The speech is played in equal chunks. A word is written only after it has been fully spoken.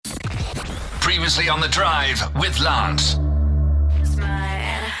Previously on The Drive with Lance.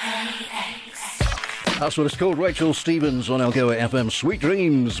 That's what it's called. Rachel Stevens on Algoa FM. Sweet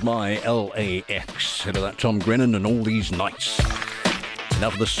Dreams, my LAX. Head of that Tom Grennan and all these nights. Now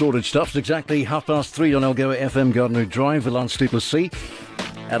for the sorted stuff. It's exactly 3:30 on Algoa FM, Gardner Drive, Lance du Plessis.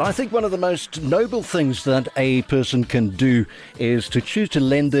 And I think one of the most noble things that a person can do is to choose to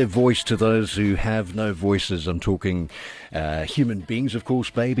lend their voice to those who have no voices. I'm talking human beings, of course,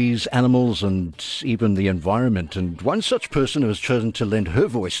 babies, animals, and even the environment. And one such person who has chosen to lend her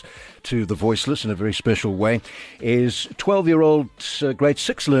voice to the voiceless in a very special way is 12-year-old grade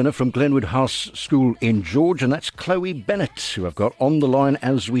 6 learner from Glenwood House School in George, and that's Chloé Bennett, who I've got on the line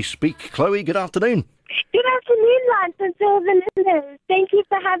as we speak. Chloé, good afternoon. Good afternoon, Lance, and to all the listeners. Thank you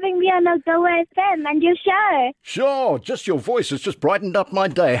for having me on Algoa FM and your show. Sure, just your voice has just brightened up my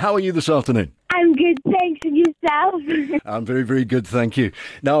day. How are you this afternoon? I'm good, thanks. And yourself? I'm very, very good, thank you.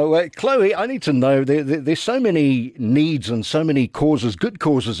 Now, Chloé, I need to know, there's so many needs and so many causes, good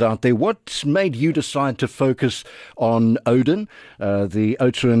causes out there. What made you decide to focus on Odin, the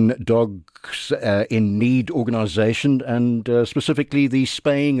Otran Dogs in Need organisation, and specifically the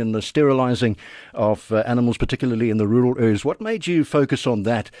spaying and the sterilising of animals, particularly in the rural areas? What made you focus on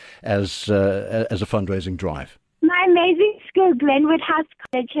that as a fundraising drive? My amazing school, Glenwood House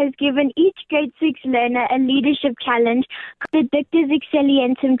College, has given each grade 6 learner a leadership challenge called the Dictus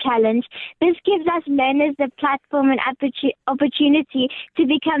Excellientum Challenge. This gives us learners the platform and opportunity to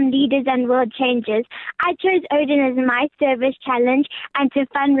become leaders and world changers. I chose Odin as my service challenge and to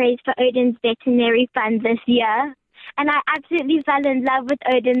fundraise for Odin's veterinary fund this year. And I absolutely fell in love with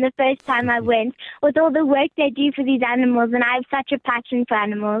Odin the first time I went, with all the work they do for these animals, and I have such a passion for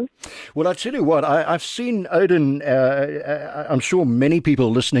animals. Well, I tell you what, I've seen Odin. I'm sure many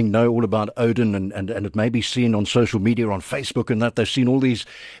people listening know all about Odin, and it may be seen on social media, on Facebook, and that they've seen all these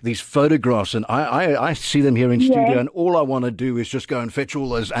photographs, and I see them here in studio, and all I want to do is just go and fetch all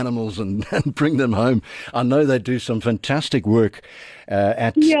those animals and bring them home. I know they do some fantastic work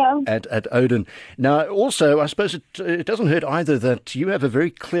at Odin. Now, also, I suppose it doesn't hurt either that you have a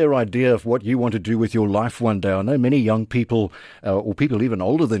very clear idea of what you want to do with your life one day. I know many young people, or people even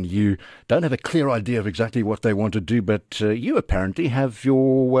older than you, don't have a clear idea of exactly what they want to do, but you apparently have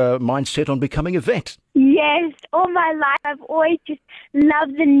your mind set on becoming a vet. Yes, all my life I've always just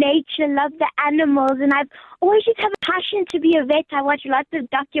loved the nature, loved the animals, and I've always just had a passion to be a vet. I watch lots of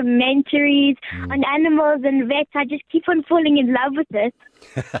documentaries on animals and vets. I just keep on falling in love with it.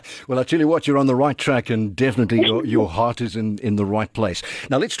 Well, I tell you what, you're on the right track, and definitely your heart is in the right place.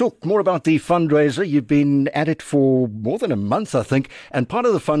 Now, let's talk more about the fundraiser. You've been at it for more than a month, I think, and part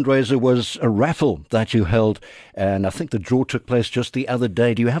of the fundraiser was a raffle that you held, and I think the draw took place just the other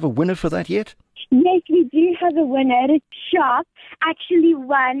day. Do you have a winner for that yet? Yes, we do have a winner. Sharp actually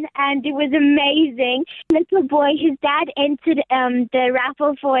won, and it was amazing. Little boy, his dad entered the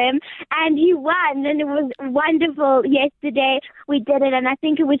raffle for him, and he won, and it was wonderful. Yesterday we did it, and I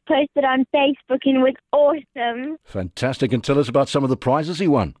think it was posted on Facebook, and it was awesome. Fantastic. And tell us about some of the prizes he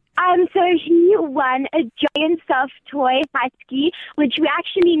won. So he won a giant soft toy husky, which we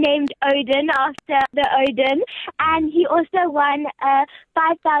actually named Odin after the Odin. And he also won a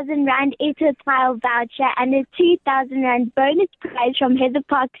 5,000 Rand Eto Tile voucher and a 2,000 Rand bonus prize from Heather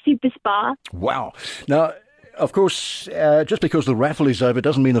Park Super Spa. Wow. Now, of course, just because the raffle is over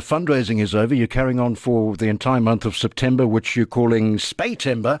doesn't mean the fundraising is over. You're carrying on for the entire month of September, which you're calling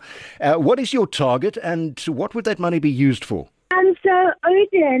Spaytember. What is your target, and what would that money be used for? So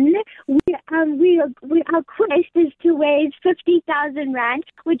Odin, our quest is to raise 50,000 Rand,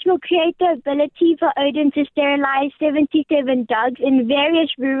 which will create the ability for Odin to sterilize 77 dogs in various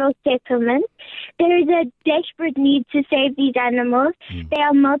rural settlements. There is a desperate need to save these animals. They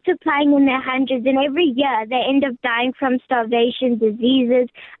are multiplying in their hundreds, and every year they end up dying from starvation, diseases,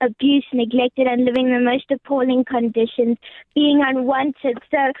 abuse, neglected, and living in the most appalling conditions, being unwanted.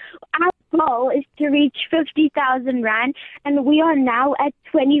 So our goal is to reach 50,000 Rand, and we are now at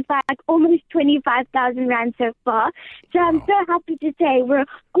almost 25,000 Rand so far. So I'm so happy to say we're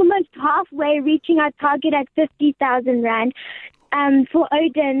almost halfway reaching our target at 50,000 Rand for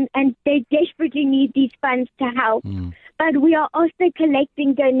Odin, and they desperately need these funds to help. But we are also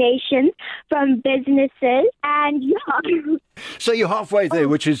collecting donations from businesses, and So you're halfway there,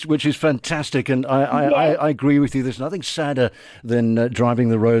 which is fantastic, and I agree with you. There's nothing sadder than driving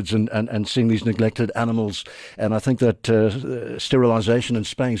the roads and seeing these neglected animals, and I think that sterilisation and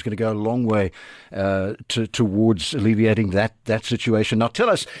spaying is going to go a long way towards alleviating that situation. Now, tell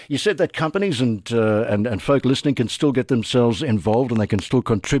us, you said that companies and folk listening can still get themselves involved and they can still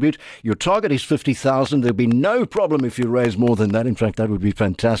contribute. Your target is 50,000. There'll be no problem if you raise more than that. In fact, that would be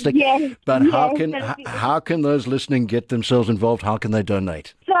fantastic. Yes. But yes, how can those listening get themselves involved? How can they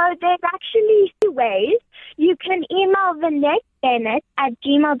donate? So there's actually two ways. You can email Vanette Bennett at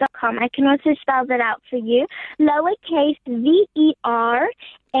gmail.com. I can also spell that out for you. Lowercase VERNETTEBENNETT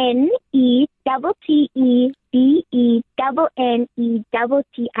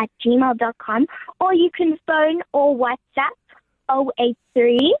at gmail.com. Or you can phone or WhatsApp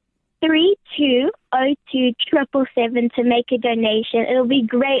 083 3202 to make a donation. It'll be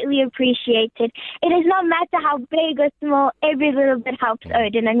greatly appreciated. It does not matter how big or small, every little bit helps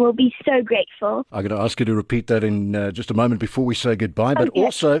Odin, and we'll be so grateful. I'm going to ask you to repeat that in just a moment before we say goodbye. But Okay.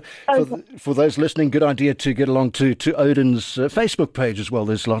 also, for those listening, good idea to get along to Odin's Facebook page as well.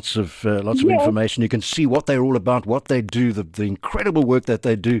 There's lots of information. You can see what they're all about, what they do, the incredible work that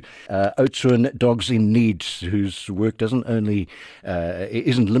they do. Oudtshoorn Dogs in Need, whose work doesn't only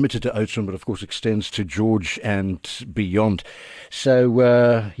isn't limited to Oudtshoorn, but of course extends to George and beyond. So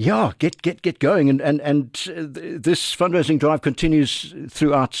get going, and this fundraising drive continues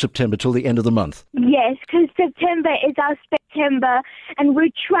throughout September till the end of the month. Yes, because September is our September, and we're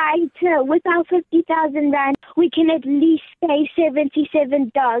trying to, with our 50,000 rand, we can at least pay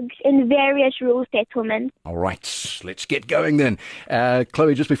 77 dogs in various rural settlements. All right, let's get going then.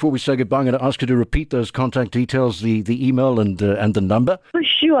 Chloe, just before we say goodbye, I'm going to ask you to repeat those contact details, the email and the number. For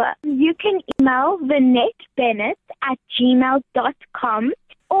sure. You can email Vanette Bennett at gmail.com,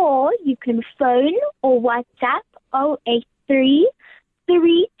 or you can phone or WhatsApp 083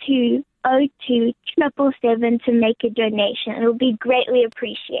 3202 777 to make a donation. It'll be greatly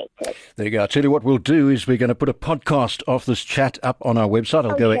appreciated. There you go. I'll tell you what we'll do is we're going to put a podcast of this chat up on our website.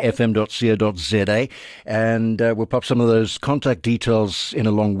 I'll go to fm.co.za, and we'll pop some of those contact details in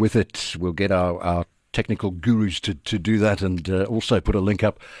along with it. We'll get our technical gurus to do that, and also put a link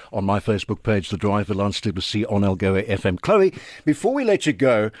up on my Facebook page, The Drive with Lance Du Plessis on Algoa FM. Chloe, before we let you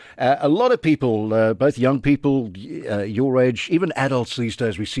go, a lot of people, both young people, your age, even adults these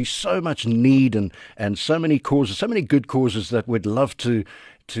days, we see so much need and so many causes, so many good causes that we'd love to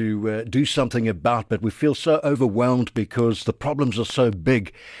do something about, but we feel so overwhelmed because the problems are so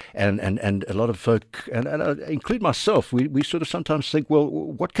big, and a lot of folk, and I include myself, we sort of sometimes think, well,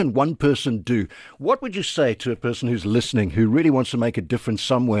 what can one person do? What would you say to a person who's listening, who really wants to make a difference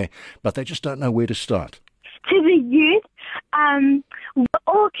somewhere, but they just don't know where to start? To the youth, we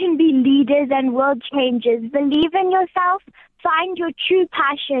all can be leaders and world changers. Believe in yourself, find your true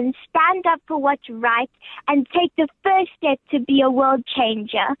passion, stand up for what's right, and take the first step to be a world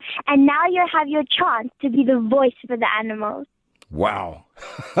changer. And now you have your chance to be the voice for the animals. Wow.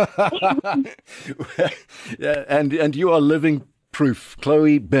 Yeah, and you are living proof.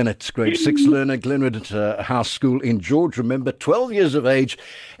 Chloé Bennett, grade 6 learner, Glenwood House School in George. Remember, 12 years of age.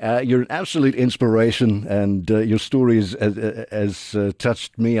 You're an absolute inspiration, and your story has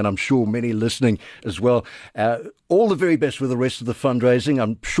touched me, and I'm sure many listening as well. All the very best with the rest of the fundraising.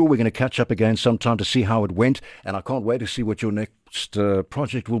 I'm sure we're going to catch up again sometime to see how it went, and I can't wait to see what your next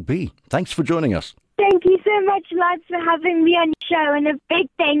project will be. Thanks for joining us. Thank you so much, Lance, for having me on your show, and a big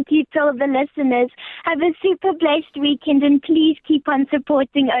thank you to all the listeners. Have a super blessed weekend, and please keep on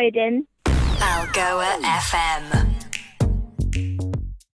supporting Odin. Algoa FM.